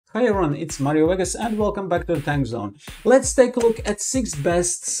Hi everyone, it's Mario Vegas and welcome back to the Tank Zone. Let's take a look at 6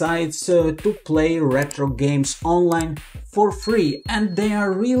 best sites to play retro games online for free, and they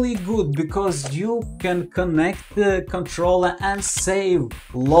are really good because you can connect the controller and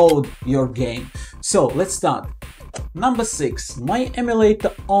load your game. So let's start. Number 6, My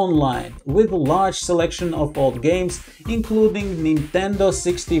Emulator Online, with a large selection of old games including Nintendo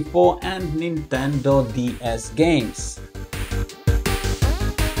 64 and Nintendo DS games.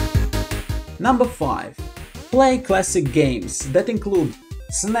 Number 5. Play classic games that include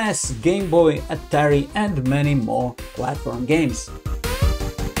SNES, Game Boy, Atari and many more platform games.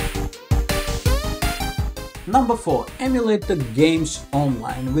 Number 4. Emulator Games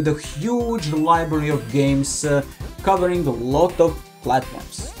Online, with a huge library of games covering a lot of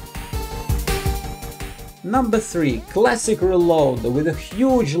platforms. Number 3. Classic Reload, with a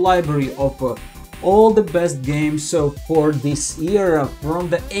huge library of all the best games for this era, from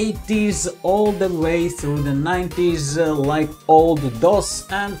the 80s all the way through the 90s, like old DOS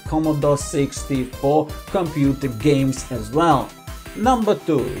and Commodore 64 computer games as well. Number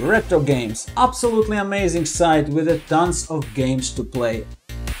 2. Retro Games, absolutely amazing site with tons of games to play.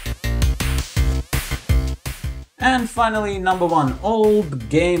 And finally, number 1, Old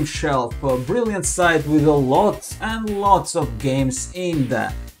Game Shelf, a brilliant site with lots and lots of games in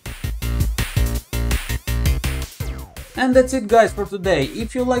there. And that's it guys for today.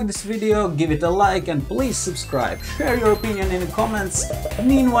 If you like this video, give it a like and please subscribe. Share your opinion in the comments.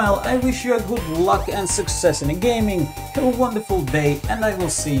 Meanwhile, I wish you a good luck and success in gaming. Have a wonderful day and I will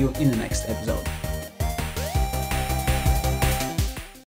see you in the next episode.